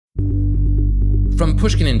From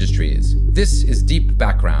Pushkin Industries, this is Deep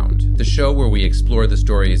Background, the show where we explore the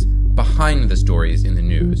stories behind the stories in the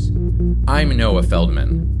news. I'm Noah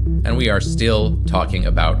Feldman, and we are still talking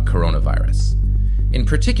about coronavirus. In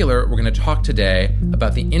particular, we're going to talk today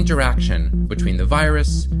about the interaction between the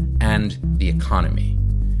virus and the economy.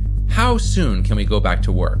 How soon can we go back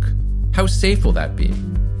to work? How safe will that be?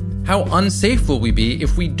 How unsafe will we be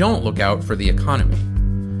if we don't look out for the economy?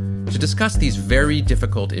 To discuss these very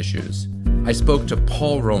difficult issues, I spoke to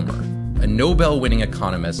Paul Romer, a Nobel-winning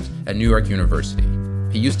economist at New York University.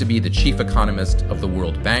 He used to be the chief economist of the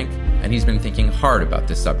World Bank, and he's been thinking hard about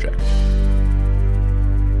this subject.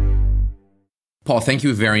 Paul, thank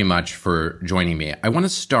you very much for joining me. I want to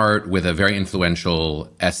start with a very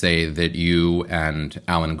influential essay that you and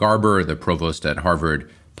Alan Garber, the provost at Harvard,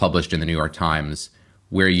 published in the New York Times,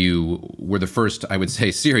 where you were the first, I would say,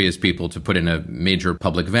 serious people to put in a major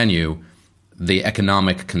public venue the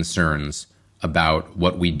economic concerns about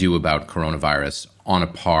what we do about coronavirus on a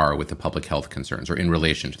par with the public health concerns or in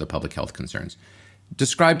relation to the public health concerns.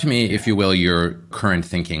 Describe to me, if you will, your current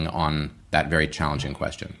thinking on that very challenging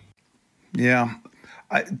question. Yeah.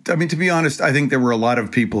 I mean, to be honest, I think there were a lot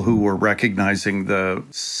of people who were recognizing the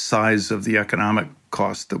size of the economic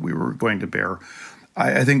cost that we were going to bear.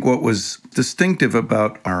 I think what was distinctive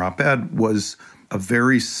about our op-ed was a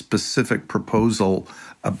very specific proposal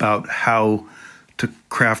about how to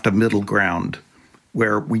craft a middle ground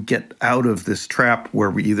where we get out of this trap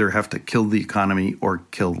where we either have to kill the economy or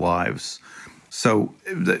kill lives. So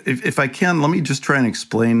if I can, let me just try and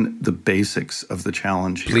explain the basics of the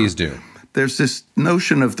challenge here. Please do. There's this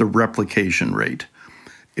notion of the replication rate.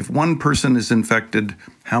 If one person is infected,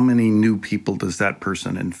 how many new people does that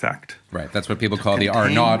person infect? Right. That's what people call the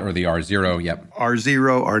R0 or the R0. Yep.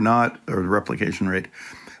 R0, R0, or the replication rate.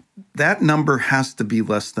 That number has to be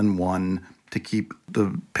less than 1 to keep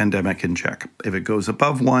the pandemic in check. If it goes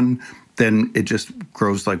above 1, then it just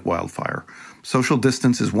grows like wildfire. Social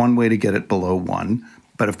distance is one way to get it below 1,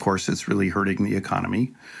 but of course it's really hurting the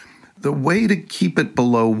economy. The way to keep it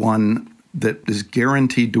below 1 that is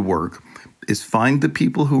guaranteed to work is find the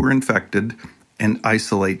people who are infected and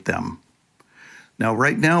isolate them. Now,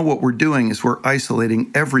 right now, what we're doing is we're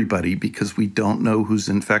isolating everybody because we don't know who's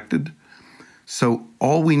infected. So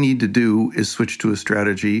all we need to do is switch to a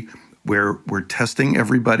strategy where we're testing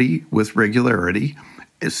everybody with regularity.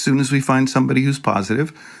 As soon as we find somebody who's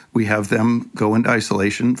positive, we have them go into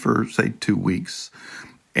isolation for, say, 2 weeks.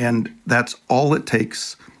 And that's all it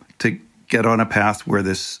takes to get on a path where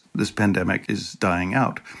this pandemic is dying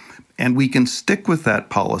out. And we can stick with that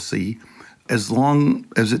policy as long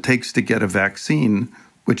as it takes to get a vaccine,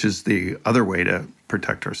 which is the other way to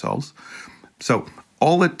protect ourselves. So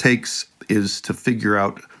all it takes is to figure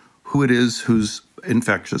out who it is who's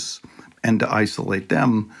infectious and to isolate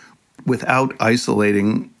them without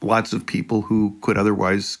isolating lots of people who could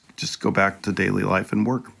otherwise just go back to daily life and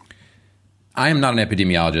work. I am not an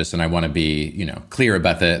epidemiologist, and I want to be, clear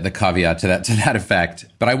about the caveat to that effect.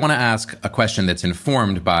 But I want to ask a question that's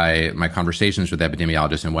informed by my conversations with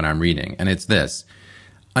epidemiologists and what I'm reading, and it's this: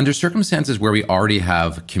 under circumstances where we already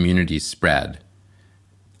have community spread,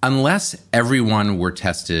 unless everyone were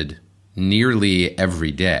tested nearly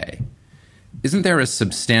every day, isn't there a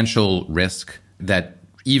substantial risk that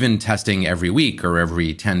even testing every week or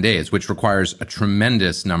every 10 days, which requires a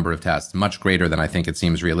tremendous number of tests, much greater than I think it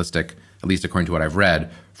seems realistic, at least according to what I've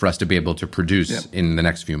read, for us to be able to produce in the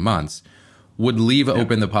next few months, would leave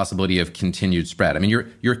open the possibility of continued spread? I mean,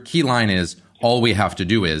 your key line is all we have to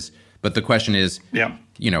do is, but the question is,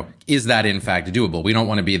 is that in fact doable? We don't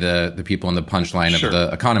want to be the people in the punchline of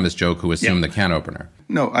the economist joke who assume the can opener.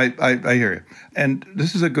 No, I hear you. And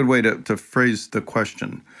this is a good way to phrase the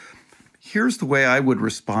question. Here's the way I would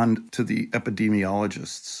respond to the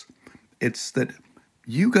epidemiologists. It's that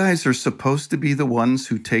you guys are supposed to be the ones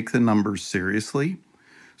who take the numbers seriously,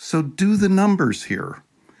 so do the numbers here.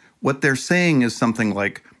 What they're saying is something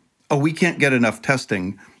like, oh, we can't get enough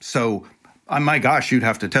testing, so, oh my gosh, you'd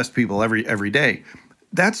have to test people every day.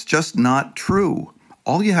 That's just not true.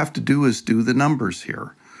 All you have to do is do the numbers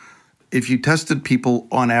here. If you tested people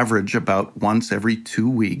on average about once every 2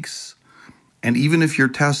 weeks, and even if your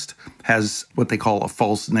test has what they call a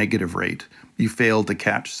false negative rate, you fail to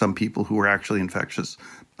catch some people who are actually infectious.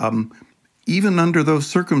 Even under those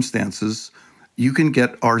circumstances, you can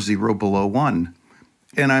get R0 below 1.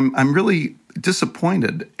 And I'm really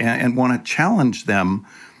disappointed and want to challenge them.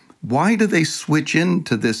 Why do they switch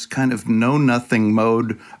into this kind of know-nothing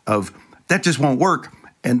mode of, that just won't work?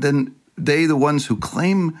 And then they, the ones who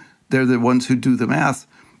claim they're the ones who do the math,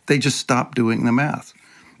 they just stop doing the math.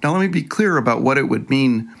 Now, let me be clear about what it would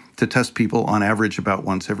mean to test people on average about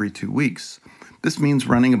once every 2 weeks. This means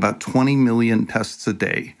running about 20 million tests a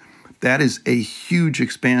day. That is a huge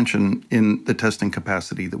expansion in the testing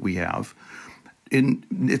capacity that we have.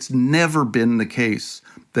 It's never been the case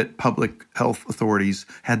that public health authorities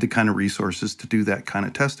had the kind of resources to do that kind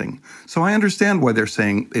of testing. So I understand why they're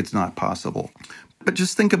saying it's not possible. But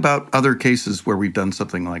just think about other cases where we've done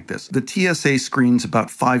something like this. The TSA screens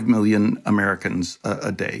about 5 million Americans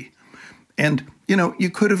a day. And, you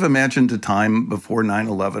could have imagined a time before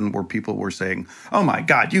 9/11 where people were saying, oh, my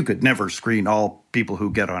God, you could never screen all people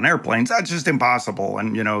who get on airplanes. That's just impossible.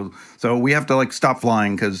 And, so we have to stop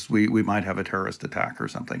flying because we might have a terrorist attack or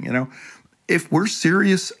something, If we're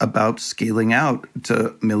serious about scaling out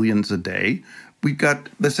to millions a day, we've got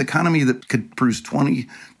this economy that could produce $20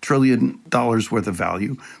 trillion worth of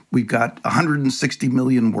value. We've got 160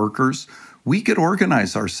 million workers. We could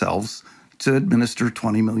organize ourselves to administer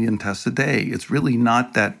 20 million tests a day. It's really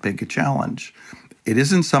not that big a challenge. It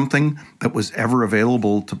isn't something that was ever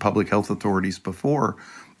available to public health authorities before,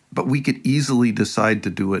 but we could easily decide to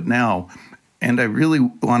do it now. And I really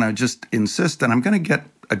want to just insist, and I'm going to get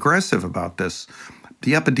aggressive about this,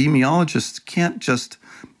 the epidemiologists can't just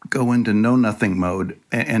go into know-nothing mode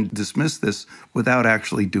and dismiss this without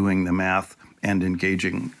actually doing the math and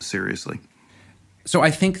engaging seriously. So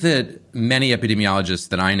I think that many epidemiologists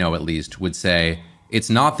that I know, at least, would say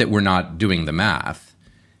it's not that we're not doing the math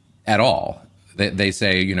at all. They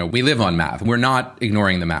say, we live on math. We're not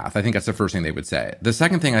ignoring the math. I think that's the first thing they would say. The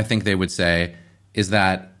second thing I think they would say is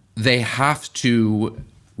that they have to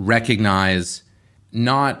recognize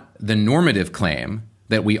not the normative claim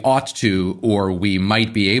that we ought to or we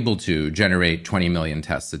might be able to generate 20 million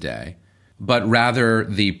tests a day, but rather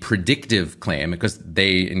the predictive claim, because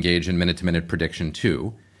they engage in minute-to-minute prediction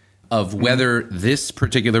too, of whether this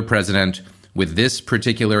particular president with this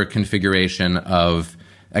particular configuration of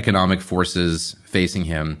economic forces facing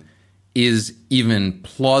him is even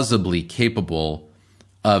plausibly capable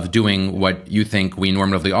of doing what you think we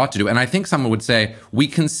normatively ought to do. And I think someone would say, we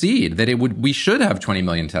concede that we should have 20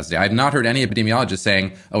 million tests a day. I've not heard any epidemiologist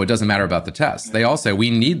saying, oh, it doesn't matter about the tests. They all say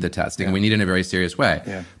we need the testing and we need it in a very serious way.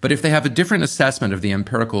 Yeah. But if they have a different assessment of the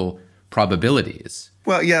empirical probabilities.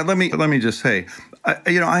 Well, yeah, let me just say,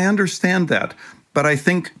 I understand that. But I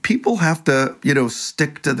think people have to,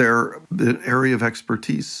 stick to the area of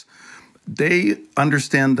expertise. They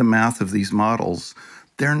understand the math of these models.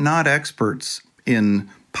 They're not experts in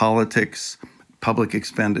politics, public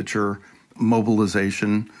expenditure,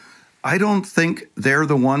 mobilization. I don't think they're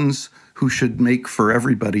the ones who should make for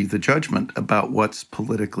everybody the judgment about what's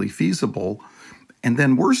politically feasible. And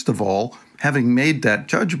then worst of all, having made that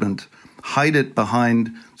judgment, hide it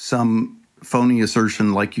behind some phony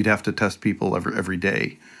assertion like you'd have to test people every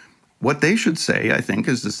day. What they should say, I think,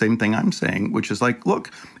 is the same thing I'm saying, which is look,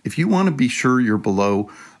 if you want to be sure you're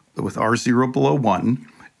with R0 below 1,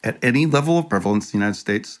 at any level of prevalence in the United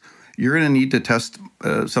States, you're going to need to test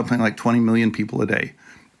something like 20 million people a day.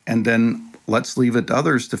 And then let's leave it to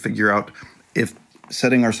others to figure out if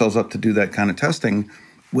setting ourselves up to do that kind of testing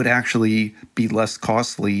would actually be less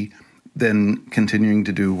costly than continuing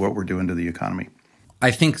to do what we're doing to the economy. I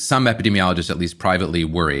think some epidemiologists, at least privately,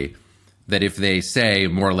 worry that if they say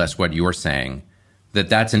more or less what you're saying,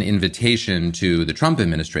 that's an invitation to the Trump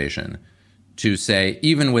administration to say,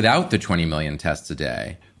 even without the 20 million tests a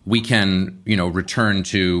day, we can, return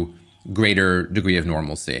to greater degree of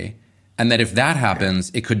normalcy. And that if that happens,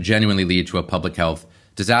 it could genuinely lead to a public health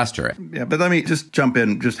disaster. Yeah, but let me just jump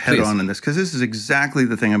in, just head on in this, because this is exactly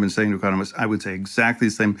the thing I've been saying to economists. I would say exactly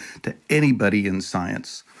the same to anybody in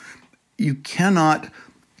science. You cannot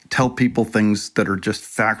tell people things that are just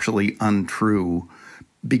factually untrue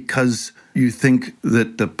because you think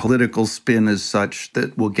that the political spin is such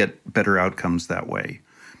that we'll get better outcomes that way.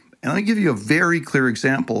 And I'll give you a very clear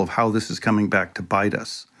example of how this is coming back to bite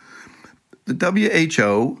us. The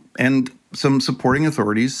WHO and some supporting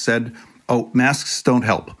authorities said, oh, masks don't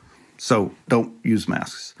help, so don't use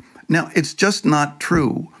masks. Now, it's just not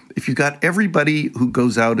true. If you got everybody who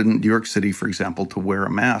goes out in New York City, for example, to wear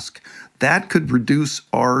a mask, that could reduce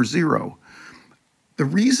R0. The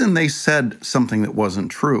reason they said something that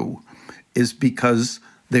wasn't true is because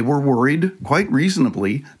they were worried, quite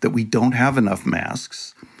reasonably, that we don't have enough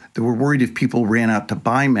masks. They were worried if people ran out to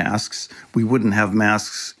buy masks, we wouldn't have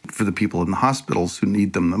masks for the people in the hospitals who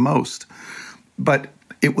need them the most. But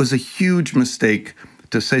it was a huge mistake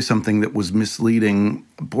to say something that was misleading,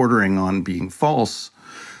 bordering on being false,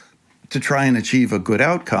 to try and achieve a good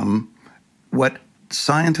outcome. What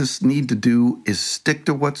scientists need to do is stick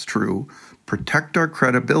to what's true, protect our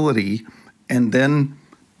credibility, and then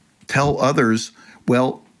tell others,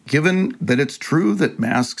 well, given that it's true that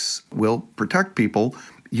masks will protect people,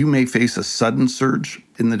 you may face a sudden surge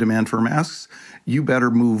in the demand for masks. You better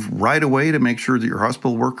move right away to make sure that your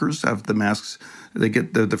hospital workers have the masks. They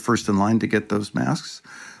get the first in line to get those masks.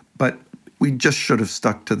 But we just should have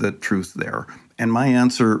stuck to the truth there. And my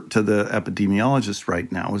answer to the epidemiologist right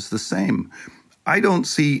now is the same. I don't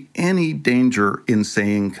see any danger in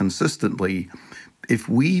saying consistently, if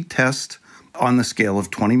we test on the scale of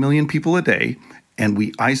 20 million people a day and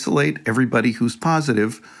we isolate everybody who's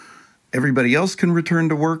positive, everybody else can return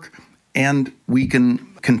to work and we can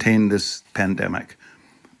contain this pandemic.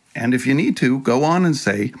 And if you need to, go on and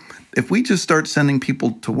say, if we just start sending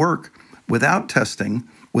people to work without testing,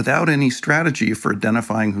 without any strategy for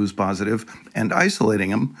identifying who's positive and isolating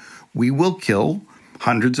them, we will kill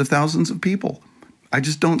hundreds of thousands of people. I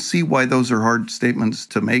just don't see why those are hard statements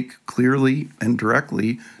to make clearly and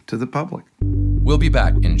directly to the public. We'll be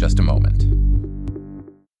back in just a moment.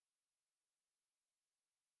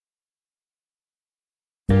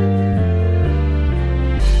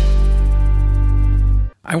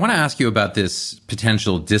 I want to ask you about this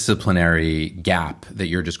potential disciplinary gap that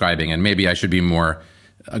you're describing, and maybe I should be more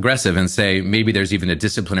aggressive and say maybe there's even a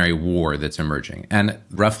disciplinary war that's emerging. And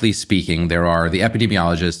roughly speaking, there are the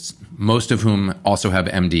epidemiologists, most of whom also have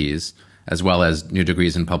MDs, as well as new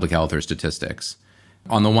degrees in public health or statistics,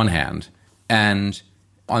 on the one hand. And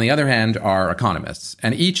on the other hand are economists.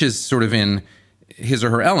 And each is sort of in his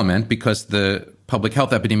or her element because the public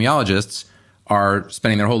health epidemiologists are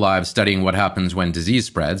spending their whole lives studying what happens when disease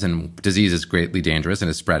spreads, and disease is greatly dangerous and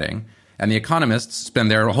is spreading. And the economists spend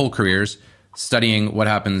their whole careers studying what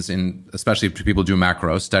happens in, especially to people who do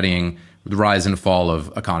macro, studying the rise and fall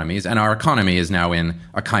of economies. And our economy is now in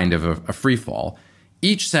a kind of a free fall.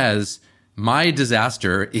 Each says, my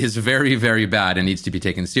disaster is very, very bad and needs to be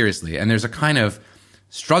taken seriously. And there's a kind of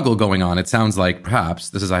struggle going on, it sounds like, perhaps,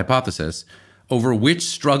 this is a hypothesis, over which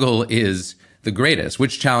struggle is the greatest,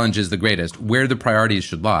 which challenge is the greatest, where the priorities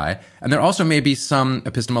should lie. And there also may be some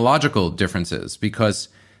epistemological differences because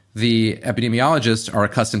the epidemiologists are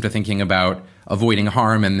accustomed to thinking about avoiding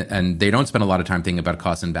harm and they don't spend a lot of time thinking about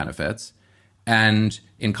costs and benefits. And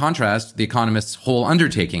in contrast, the economist's whole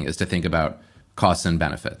undertaking is to think about costs and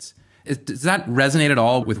benefits. Does that resonate at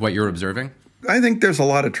all with what you're observing? I think there's a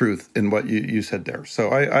lot of truth in what you said there.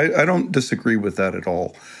 So I don't disagree with that at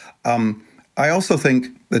all. I also think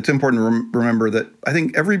it's important to remember that I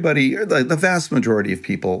think everybody, the vast majority of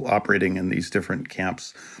people operating in these different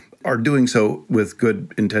camps are doing so with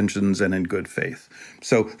good intentions and in good faith.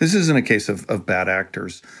 So this isn't a case of bad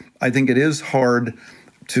actors. I think it is hard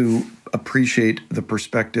to appreciate the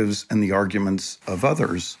perspectives and the arguments of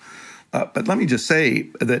others. But let me just say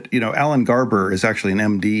that, Alan Garber is actually an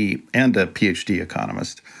MD and a PhD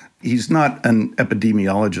economist. He's not an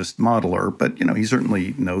epidemiologist modeler, but, he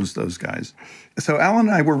certainly knows those guys. So Alan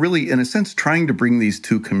and I were really, in a sense, trying to bring these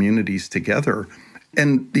two communities together.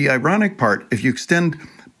 And the ironic part, if you extend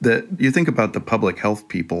you think about the public health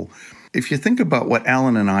people, if you think about what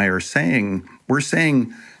Alan and I are saying, we're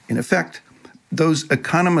saying, in effect, those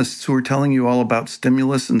economists who are telling you all about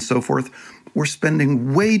stimulus and so forth, we're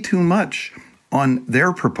spending way too much on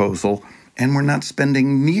their proposal, and we're not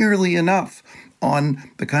spending nearly enough on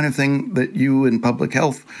the kind of thing that you in public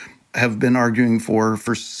health have been arguing for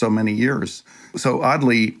so many years. So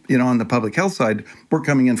oddly, on the public health side, we're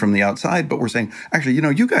coming in from the outside, but we're saying, actually,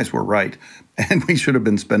 you guys were right. And we should have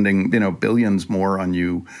been spending, billions more on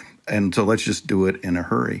you. And so let's just do it in a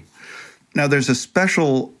hurry. Now, there's a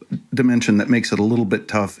special dimension that makes it a little bit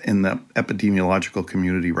tough in the epidemiological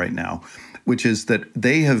community right now, which is that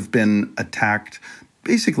they have been attacked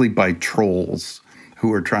basically by trolls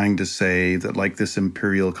who are trying to say that, like this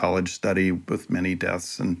Imperial College study with many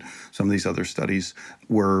deaths and some of these other studies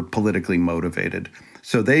were politically motivated.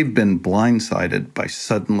 So they've been blindsided by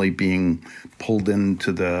suddenly being pulled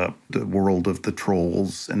into the world of the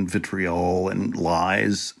trolls and vitriol and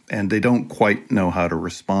lies, and they don't quite know how to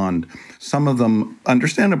respond. Some of them,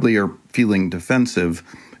 understandably, are feeling defensive.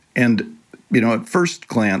 And, at first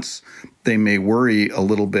glance, they may worry a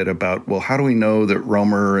little bit about, well, how do we know that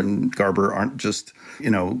Romer and Garber aren't just,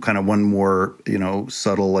 kind of one more,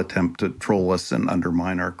 subtle attempt to troll us and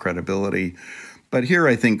undermine our credibility? But here,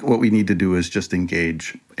 I think what we need to do is just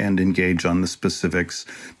engage on the specifics,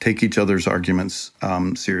 take each other's arguments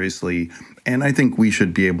seriously. And I think we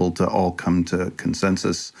should be able to all come to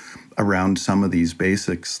consensus around some of these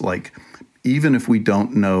basics, like even if we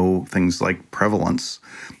don't know things like prevalence,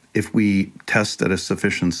 if we test at a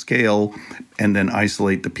sufficient scale and then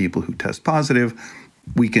isolate the people who test positive,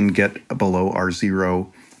 we can get below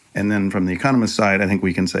R0. And then from the economist side, I think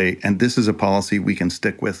we can say, and this is a policy we can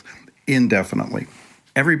stick with indefinitely.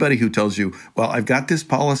 Everybody who tells you, well, I've got this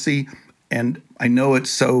policy And I know it's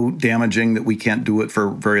so damaging that we can't do it for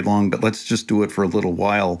very long, but let's just do it for a little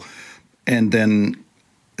while. And then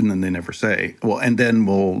they never say, well, and then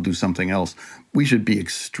we'll do something else. We should be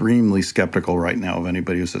extremely skeptical right now of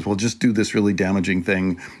anybody who says, well, just do this really damaging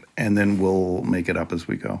thing, and then we'll make it up as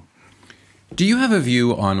we go. Do you have a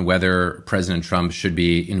view on whether President Trump should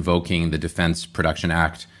be invoking the Defense Production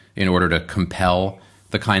Act in order to compel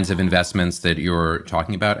the kinds of investments that you're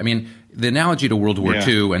talking about? I mean, the analogy to World War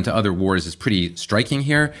II and to other wars is pretty striking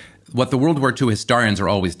here. What the World War II historians are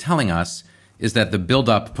always telling us is that the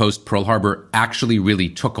buildup post-Pearl Harbor actually really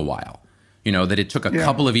took a while. You know, that it took a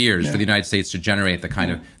couple of years for the United States to generate the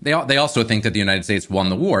kind of... They also think that the United States won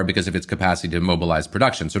the war because of its capacity to mobilize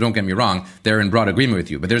production. So don't get me wrong, they're in broad agreement with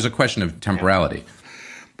you. But there's a question of temporality.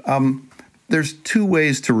 There's two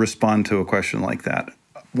ways to respond to a question like that.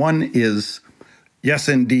 One is, yes,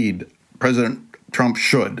 indeed, President Trump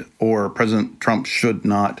should, or President Trump should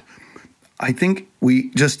not. I think we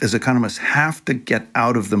just, as economists, have to get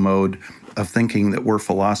out of the mode of thinking that we're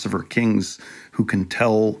philosopher kings who can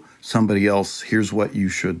tell somebody else, here's what you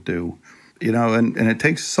should do. You know, and it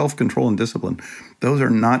takes self-control and discipline. Those are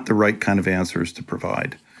not the right kind of answers to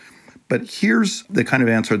provide. But here's the kind of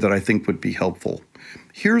answer that I think would be helpful.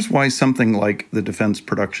 Here's why something like the Defense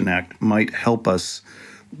Production Act might help us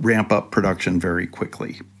ramp up production very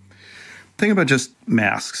quickly. Think about just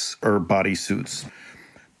masks or bodysuits.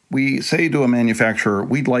 We say to a manufacturer,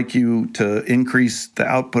 we'd like you to increase the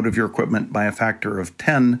output of your equipment by a factor of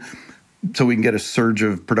 10 so we can get a surge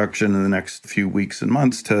of production in the next few weeks and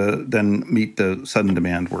months to then meet the sudden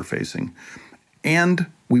demand we're facing. And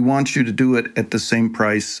we want you to do it at the same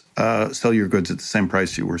price, sell your goods at the same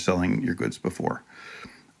price you were selling your goods before.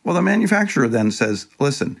 Well, the manufacturer then says,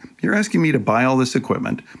 listen, you're asking me to buy all this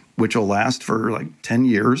equipment, which will last for like 10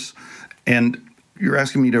 years, and you're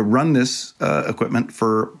asking me to run this equipment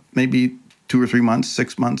for maybe 2 or 3 months,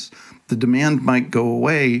 6 months. The demand might go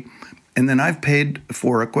away, and then I've paid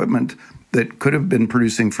for equipment that could have been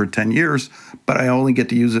producing for 10 years, but I only get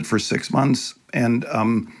to use it for 6 months, and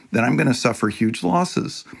then I'm going to suffer huge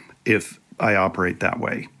losses if I operate that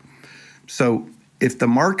way. So if the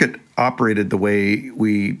market operated the way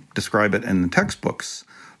we describe it in the textbooks,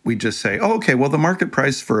 we just say, oh, okay, well, the market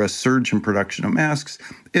price for a surge in production of masks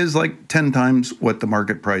is like 10 times what the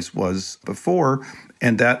market price was before,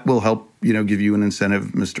 and that will help, give you an incentive,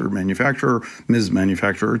 Mr. Manufacturer, Ms.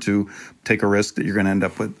 Manufacturer, to take a risk that you're going to end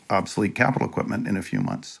up with obsolete capital equipment in a few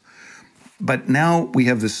months. But now we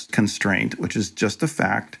have this constraint, which is just a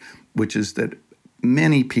fact, which is that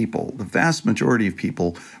many people, the vast majority of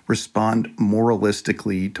people, respond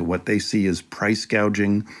moralistically to what they see as price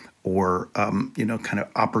gouging or, kind of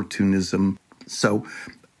opportunism. So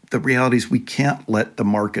the reality is we can't let the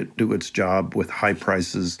market do its job with high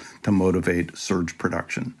prices to motivate surge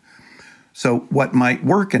production. So what might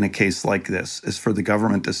work in a case like this is for the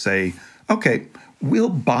government to say, okay, we'll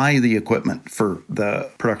buy the equipment for the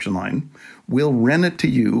production line. We'll rent it to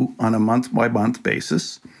you on a month-by-month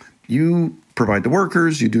basis. You provide the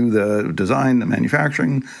workers, you do the design, the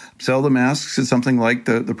manufacturing, sell the masks at something like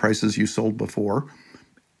the prices you sold before.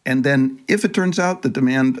 And then if it turns out the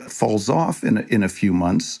demand falls off in a few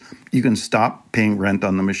months, you can stop paying rent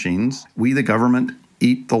on the machines. We, the government,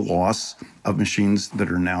 eat the loss of machines that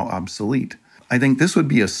are now obsolete. I think this would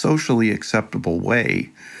be a socially acceptable way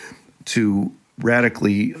to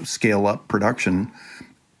radically scale up production.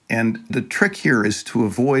 And the trick here is to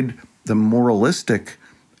avoid the moralistic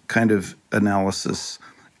kind of analysis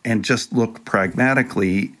and just look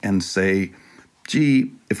pragmatically and say,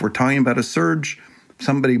 gee, if we're talking about a surge,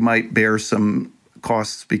 somebody might bear some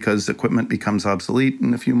costs because equipment becomes obsolete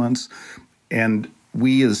in a few months. And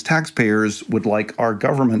we as taxpayers would like our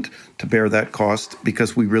government to bear that cost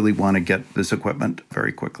because we really want to get this equipment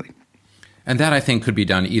very quickly. And that, I think, could be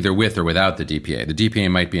done either with or without the DPA. The DPA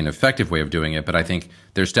might be an effective way of doing it, but I think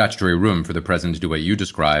there's statutory room for the president to do what you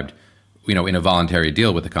described, in a voluntary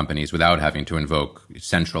deal with the companies without having to invoke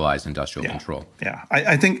centralized industrial control. Yeah,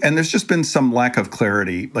 I think, and there's just been some lack of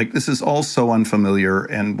clarity. Like, this is all so unfamiliar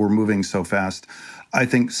and we're moving so fast. I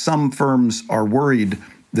think some firms are worried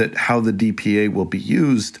that how the DPA will be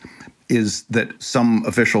used is that some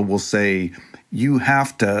official will say, you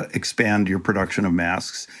have to expand your production of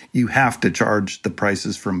masks. You have to charge the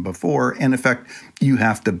prices from before. And in effect, you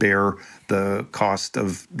have to bear the cost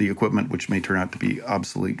of the equipment, which may turn out to be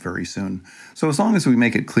obsolete very soon. So as long as we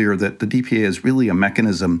make it clear that the DPA is really a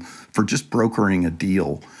mechanism for just brokering a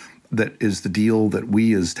deal that is the deal that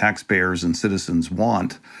we as taxpayers and citizens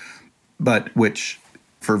want, but which,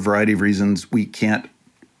 for a variety of reasons, we can't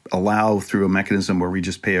allow through a mechanism where we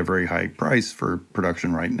just pay a very high price for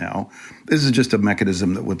production right now. This is just a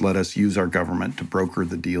mechanism that would let us use our government to broker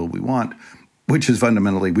the deal we want, which is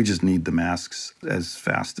fundamentally, we just need the masks as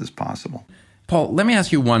fast as possible. Paul, let me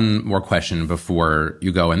ask you one more question before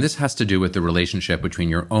you go, and this has to do with the relationship between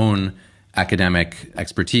your own academic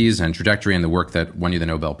expertise and trajectory and the work that won you the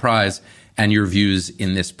Nobel Prize and your views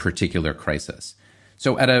in this particular crisis.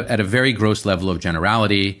 So at a very gross level of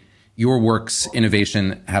generality, your work's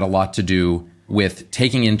innovation had a lot to do with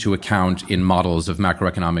taking into account in models of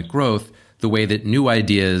macroeconomic growth the way that new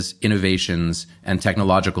ideas, innovations, and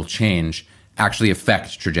technological change actually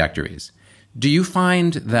affect trajectories. Do you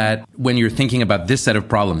find that when you're thinking about this set of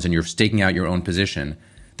problems and you're staking out your own position,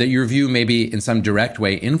 that your view may be in some direct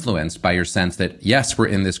way influenced by your sense that, yes, we're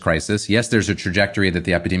in this crisis. Yes, there's a trajectory that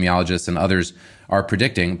the epidemiologists and others are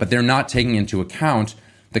predicting, but they're not taking into account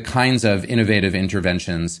the kinds of innovative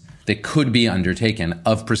interventions that could be undertaken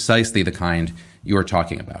of precisely the kind you're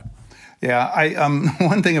talking about? Yeah,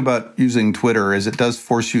 one thing about using Twitter is it does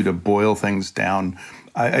force you to boil things down.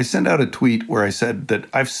 I sent out a tweet where I said that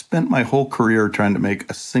I've spent my whole career trying to make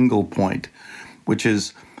a single point, which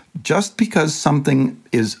is just because something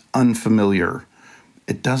is unfamiliar,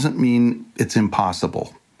 it doesn't mean it's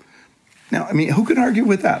impossible. Now, I mean, who can argue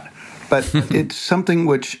with that? But it's something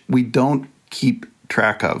which we don't keep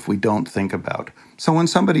track of, we don't think about. So when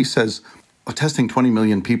somebody says, oh, testing 20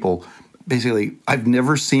 million people, basically, I've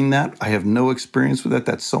never seen that. I have no experience with that.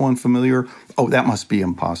 That's so unfamiliar. Oh, that must be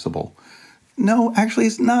impossible. No, actually,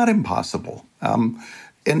 it's not impossible.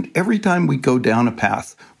 And every time we go down a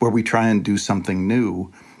path where we try and do something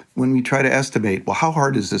new, when we try to estimate, well, how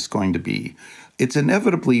hard is this going to be? It's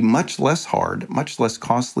inevitably much less hard, much less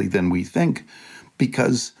costly than we think,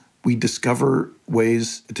 because we discover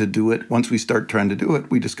ways to do it. Once we start trying to do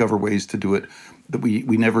it, we discover ways to do it that we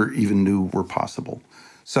never even knew were possible.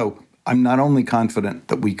 So I'm not only confident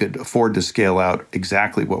that we could afford to scale out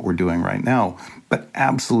exactly what we're doing right now, but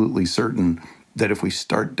absolutely certain that if we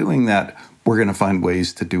start doing that, we're going to find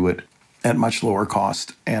ways to do it at much lower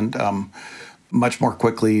cost and much more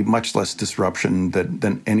quickly, much less disruption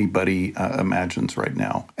than anybody imagines right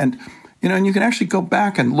now. And you can actually go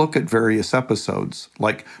back and look at various episodes,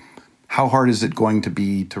 like how hard is it going to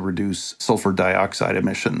be to reduce sulfur dioxide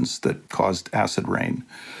emissions that caused acid rain?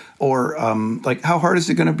 Or like how hard is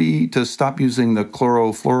it going to be to stop using the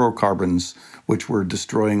chlorofluorocarbons, which were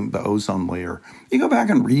destroying the ozone layer? You go back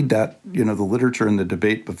and read that, the literature and the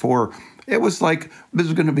debate before. It was like this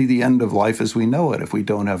is going to be the end of life as we know it if we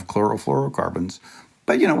don't have chlorofluorocarbons.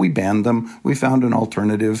 But, we banned them. We found an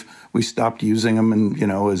alternative. We stopped using them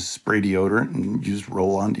as spray deodorant and used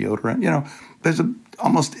roll-on deodorant. There's an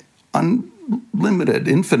almost unlimited,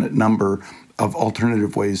 infinite number of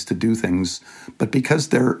alternative ways to do things. But because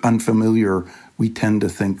they're unfamiliar, we tend to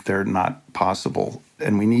think they're not possible.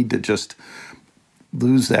 And we need to just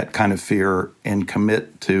lose that kind of fear and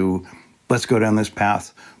commit to, let's go down this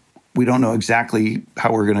path. We don't know exactly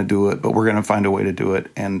how we're going to do it, but we're going to find a way to do it.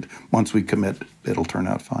 And once we commit, it'll turn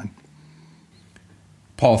out fine.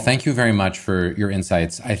 Paul, thank you very much for your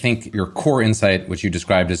insights. I think your core insight, which you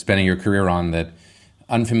described as spending your career on, that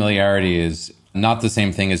unfamiliarity is not the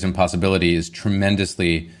same thing as impossibility, is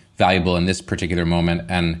tremendously valuable in this particular moment.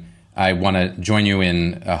 And I want to join you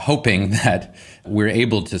in hoping that we're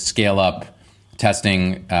able to scale up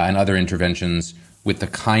testing and other interventions with the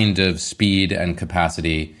kind of speed and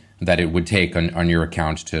capacity that it would take on your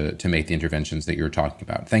account to make the interventions that you're talking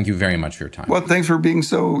about. Thank you very much for your time. Well, thanks for being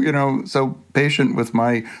so patient with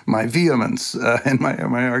my vehemence and my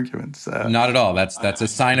arguments. Not at all. That's a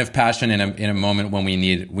sign of passion in a moment when we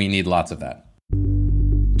need lots of that.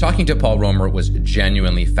 Talking to Paul Romer was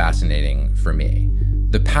genuinely fascinating for me.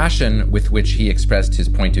 The passion with which he expressed his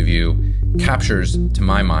point of view captures, to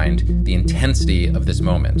my mind, the intensity of this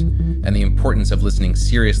moment and the importance of listening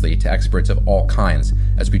seriously to experts of all kinds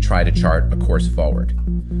as we try to chart a course forward.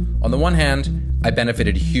 On the one hand, I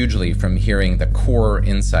benefited hugely from hearing the core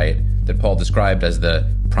insight that Paul described as the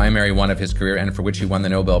primary one of his career and for which he won the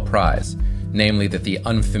Nobel Prize, namely that the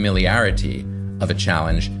unfamiliarity of a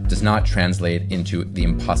challenge does not translate into the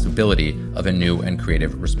impossibility of a new and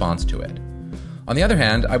creative response to it. On the other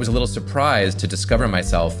hand, I was a little surprised to discover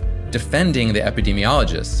myself defending the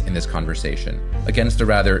epidemiologists in this conversation against a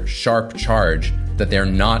rather sharp charge that they're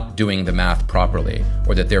not doing the math properly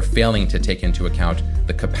or that they're failing to take into account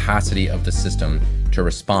the capacity of the system to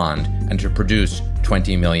respond and to produce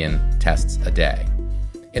 20 million tests a day.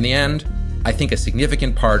 In the end, I think a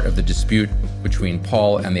significant part of the dispute between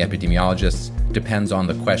Paul and the epidemiologists depends on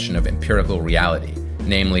the question of empirical reality,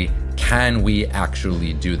 namely, can we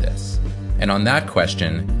actually do this? And on that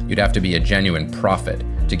question, you'd have to be a genuine prophet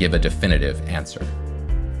to give a definitive answer.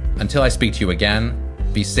 Until I speak to you again,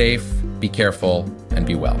 be safe, be careful, and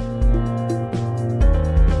be well.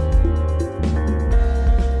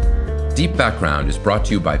 Deep Background is brought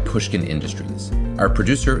to you by Pushkin Industries. Our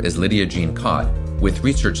producer is Lydia Jean Codd, with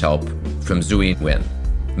research help from Zui Nguyen.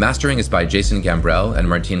 Mastering is by Jason Gambrell and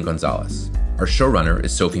Martin Gonzalez. Our showrunner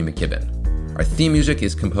is Sophie McKibben. Our theme music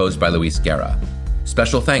is composed by Luis Guerra.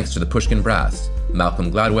 Special thanks to the Pushkin Brass,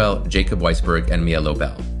 Malcolm Gladwell, Jacob Weisberg, and Mia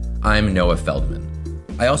Lobel. I'm Noah Feldman.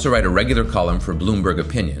 I also write a regular column for Bloomberg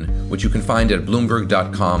Opinion, which you can find at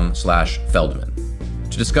bloomberg.com/Feldman.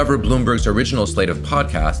 To discover Bloomberg's original slate of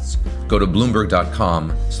podcasts, go to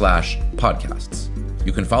bloomberg.com/podcasts.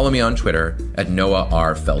 You can follow me on Twitter at Noah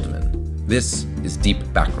R. Feldman. This is Deep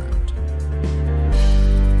Background.